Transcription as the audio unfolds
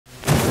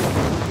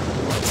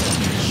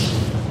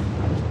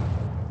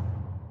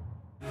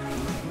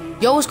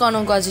Yo, what's going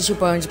on, guys? It's your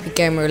boy Big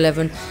Gamer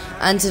 11,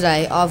 and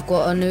today I've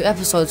got a new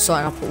episode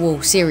starting up, well,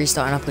 series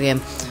starting up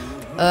again.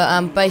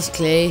 And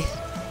basically,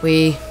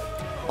 we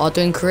are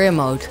doing career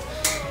mode,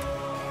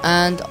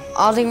 and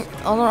I don't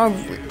know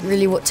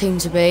really what team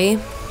to be.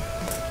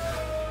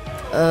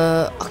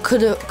 I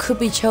could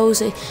be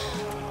Chelsea.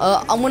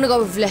 I'm gonna go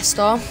with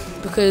Leicester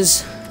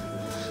because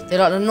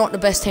they're not the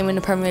best team in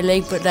the Premier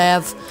League, but they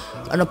have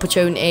an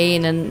opportunity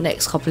in the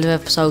next couple of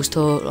episodes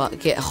to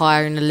get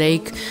higher in the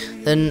league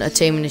than a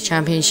team in the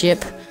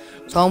Championship.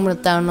 So I'm gonna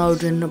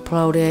download and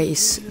upload the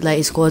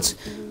latest squads.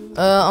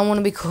 I want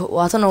to be cool.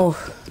 I don't know.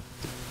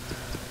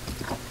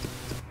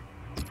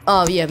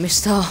 Oh yeah,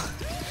 Mr.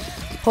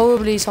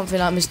 Probably something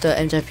like Mr.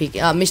 MJP,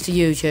 Mr.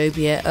 YouTube.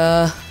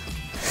 Yeah.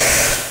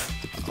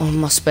 Oh,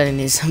 my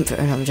spelling is.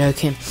 I'm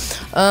joking.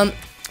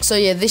 So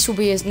yeah, this will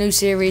be a new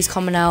series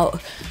coming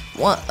out.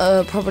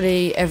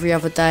 Probably every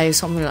other day or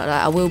something like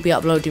that. I will be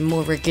uploading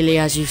more regularly,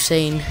 as you've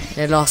seen in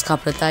the last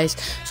couple of days.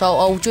 So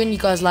I'll join you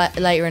guys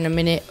later in a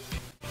minute.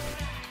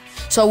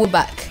 So we're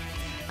back,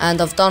 and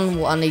I've done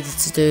what I needed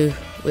to do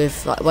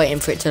with waiting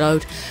for it to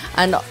load.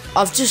 And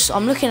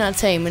I'm looking at the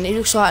team, and it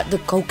looks like the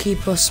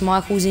goalkeeper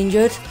Schmeichel's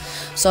injured.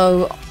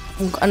 So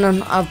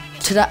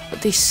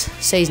this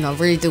season I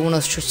really do want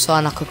to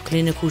sign like a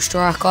clinical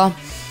striker.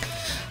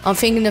 I'm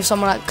thinking of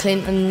someone like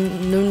Clinton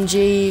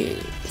Nunji,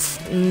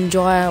 I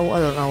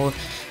don't know.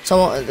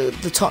 Someone,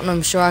 the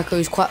Tottenham striker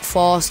who's quite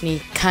fast and he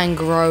can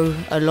grow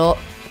a lot.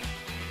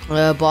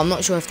 But I'm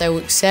not sure if they will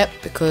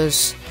accept,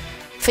 because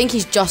I think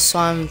he's just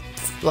signed,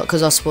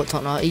 because I support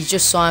Tottenham, he's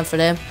just signed for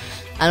them.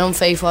 And on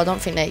FIFA, I don't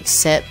think they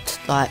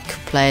accept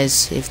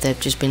players if they've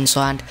just been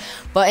signed.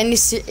 But in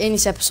this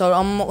episode,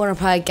 I'm not going to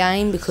play a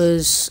game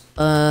because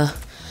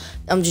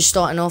I'm just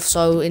starting off.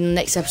 So in the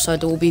next episode,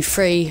 there will be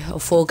 3 or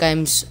 4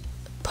 games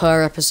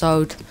per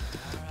episode,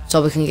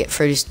 so we can get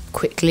through this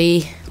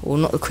quickly, well,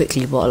 not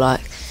quickly, but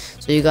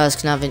so you guys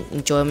can have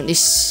enjoyment.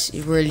 This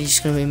is really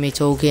just going to be me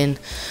talking.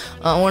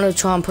 I want to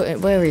try and put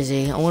it, where is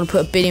he? I want to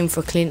put a bid in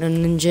for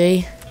Clinton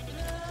Nunji,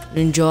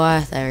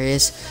 there he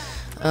is.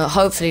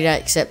 Hopefully they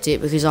accept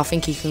it, because I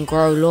think he can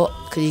grow a lot,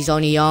 because he's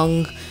only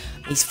young,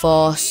 he's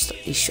fast,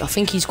 I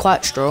think he's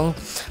quite strong,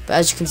 but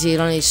as you can see, he's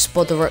only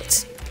Spodder,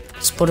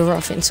 I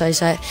think so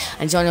say,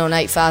 and he's only on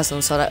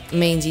 8,000, so that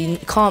means he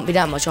can't be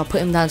that much. I'll put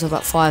him down to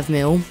about 5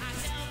 mil,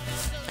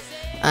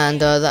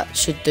 and that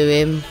should do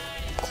him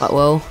quite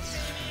well.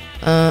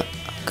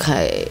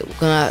 Okay, we're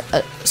gonna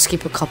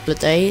skip a couple of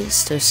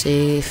days to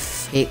see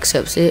if he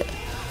accepts it.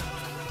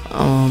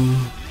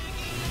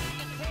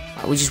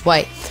 We just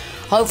wait.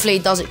 Hopefully he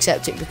does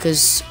accept it,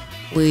 because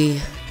we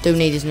do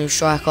need his new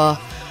striker,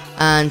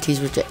 and he's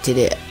rejected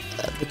it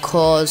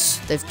because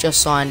they've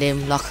just signed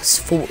him, like I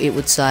thought it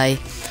would say.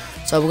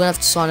 So we're gonna have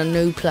to sign a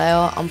new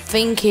player. I'm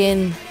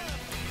thinking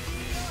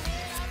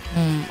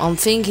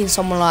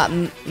someone like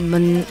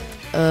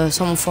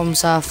someone from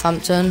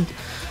Southampton.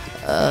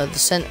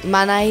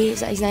 Mane, is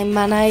that his name,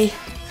 Mane?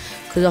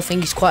 Because I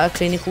think he's quite a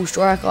clinical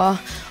striker.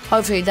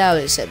 Hopefully they'll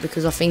accept,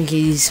 because I think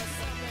he's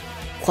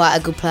quite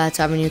a good player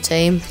to have in your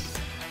team,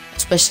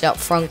 especially up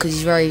front, because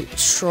he's very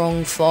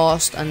strong,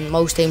 fast, and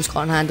most teams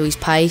can't handle his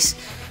pace.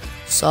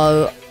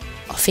 So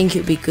I think it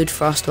would be good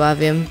for us to have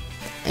him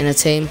in a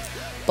team.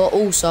 But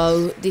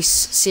also, this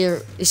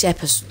series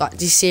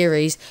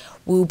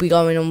will be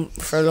going on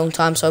for a long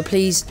time. So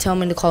please tell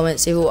me in the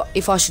comments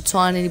if I should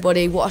sign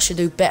anybody, what I should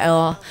do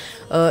better.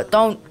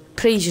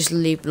 Please just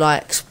leave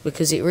likes,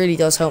 because it really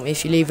does help me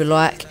if you leave a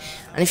like.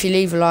 And if you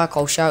leave a like,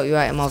 I'll shout you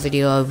out in my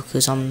video,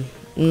 because I'm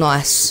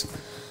nice.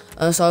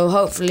 So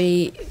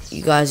hopefully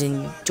you guys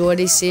enjoy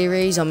this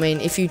series. I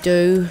mean, if you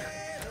do,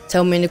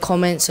 tell me in the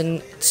comments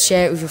and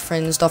share it with your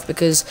friends and stuff,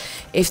 because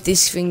if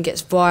this thing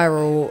gets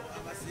viral,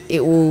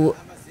 it will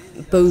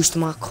boost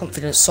my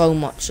confidence so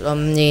much. I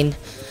mean,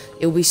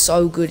 it will be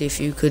so good if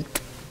you could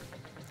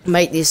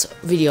make this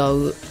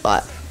video,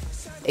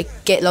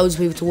 get loads of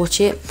people to watch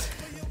it,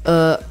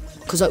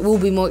 because it will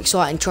be more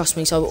exciting, trust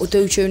me. So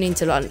do tune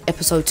into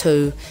episode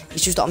 2.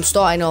 It's just that I'm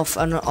starting off,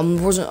 and I'm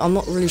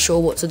not really sure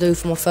what to do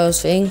for my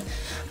first thing,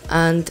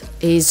 and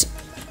he's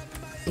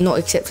not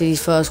accepted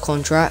his first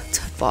contract,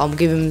 but I'm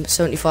giving him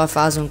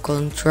 70,000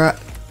 contract,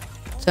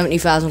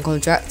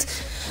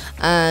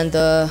 and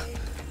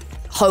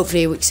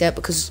hopefully he'll accept,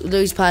 because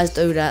these players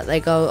do that. They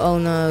go, oh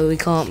no, we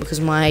can't,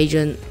 because my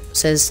agent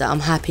says that I'm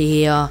happy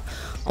here,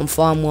 I'm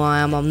fine where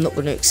I am, I'm not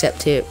going to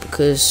accept it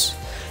because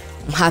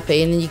I'm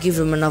happy. And then you give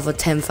them another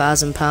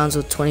 £10,000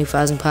 or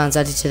 £20,000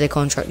 added to their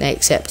contract, and they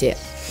accept it.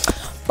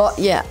 But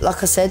yeah,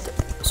 like I said,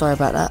 sorry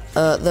about that,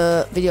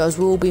 the videos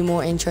will be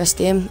more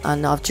interesting,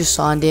 and I've just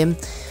signed him,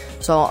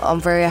 so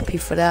I'm very happy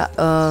for that.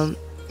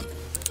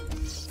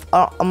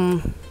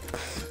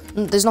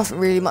 There's nothing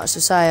really much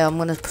to say. I'm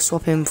going to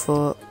swap him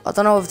for, I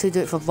don't know if to do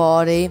it for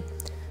Vardy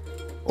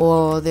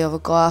or the other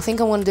guy. I think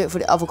I'm going to do it for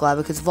the other guy,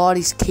 because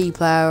Vardy's key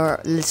player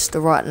at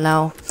Leicester right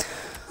now.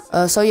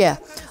 So yeah,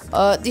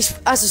 as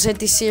I said,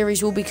 this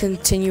series will be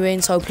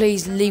continuing, so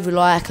please leave a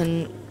like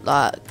and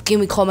like give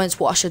me comments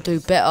what I should do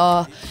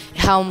better,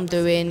 how I'm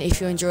doing, if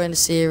you're enjoying the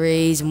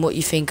series, and what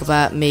you think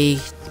about me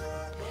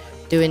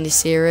doing this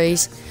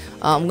series.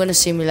 I'm gonna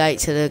simulate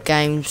to the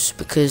games,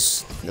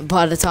 because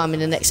by the time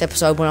in the next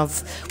episode,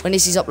 when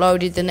this is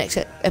uploaded, the next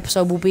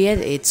episode will be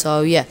edited.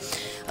 So yeah,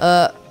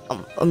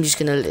 I'm just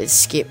gonna let it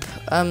skip.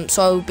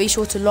 So be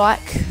sure to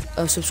like,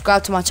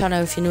 subscribe to my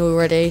channel if you're new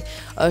already.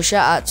 Shout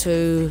out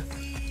to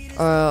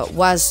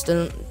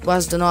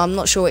Wasden. I'm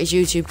not sure what his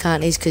YouTube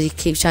account is because he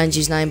keeps changing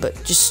his name, but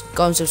just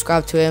go and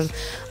subscribe to him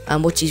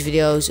and watch his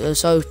videos.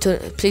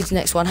 Please, the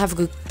next one, have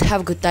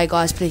a good day,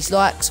 guys. Please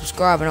like,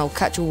 subscribe, and I'll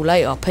catch you all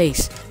later.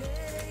 Peace.